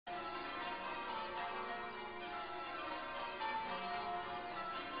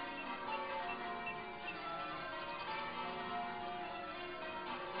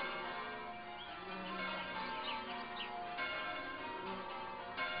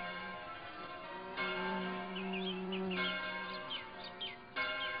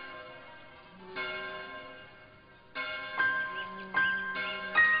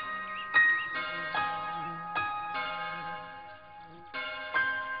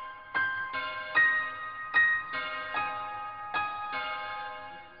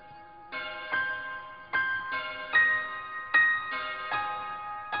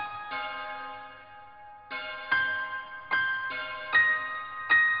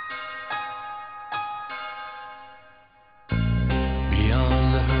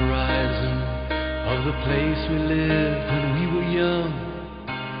place we lived when we were young,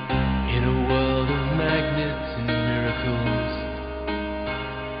 in a world of magnets and miracles.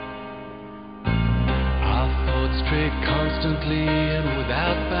 Our thoughts strayed constantly and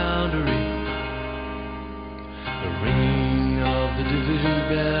without boundary. The ringing of the division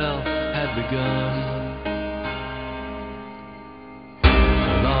bell had begun.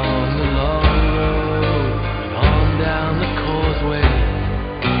 Along the long road and on down the causeway,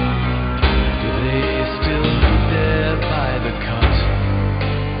 do they still live there by the cut?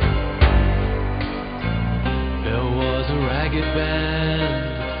 There was a ragged band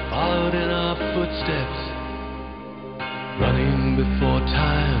that followed in our footsteps, running before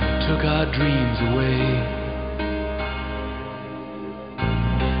time took our dreams away,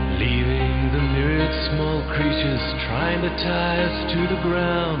 leaving the myriad small creatures trying to tie us to the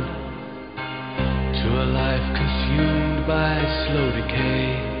ground, to a life consumed by slow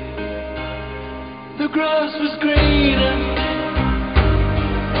decay. The grass was greener,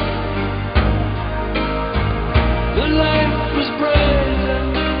 the light was brighter,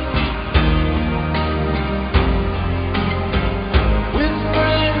 with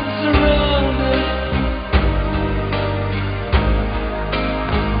friends around us.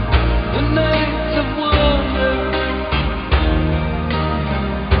 The nights of wonder,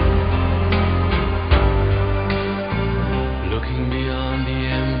 looking beyond the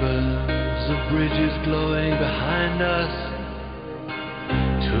embers of bridges glowing behind us,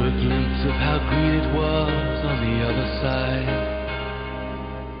 to a glimpse of how green it was on the other side.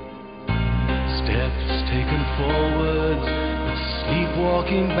 Steps taken forwards, but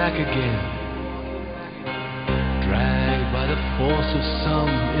sleepwalking back again, dragged by the force of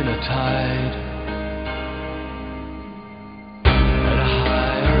some inner tide. At a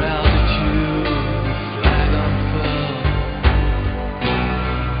higher altitude, the flag unfurled,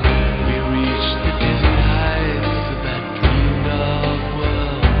 we reached the dizzy heights of that dreamed of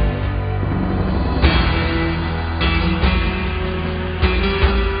world.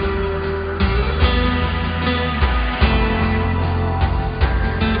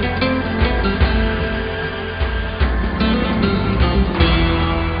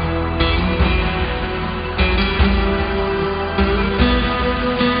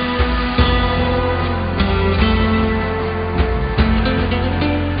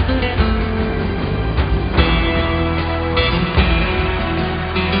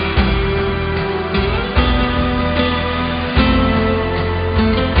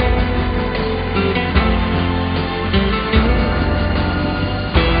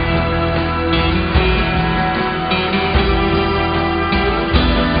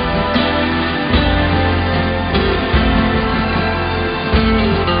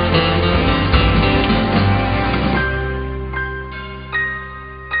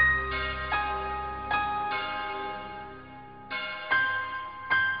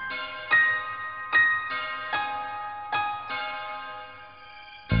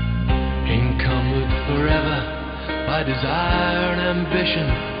 Encumbered forever by desire and ambition,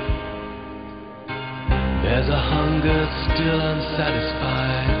 there's a hunger still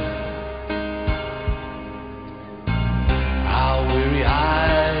unsatisfied. Our weary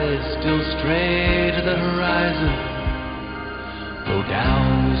eyes still stray to the horizon, though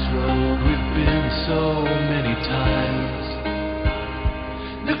down this road we've been so many times.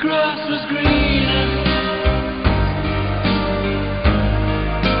 The grass was green,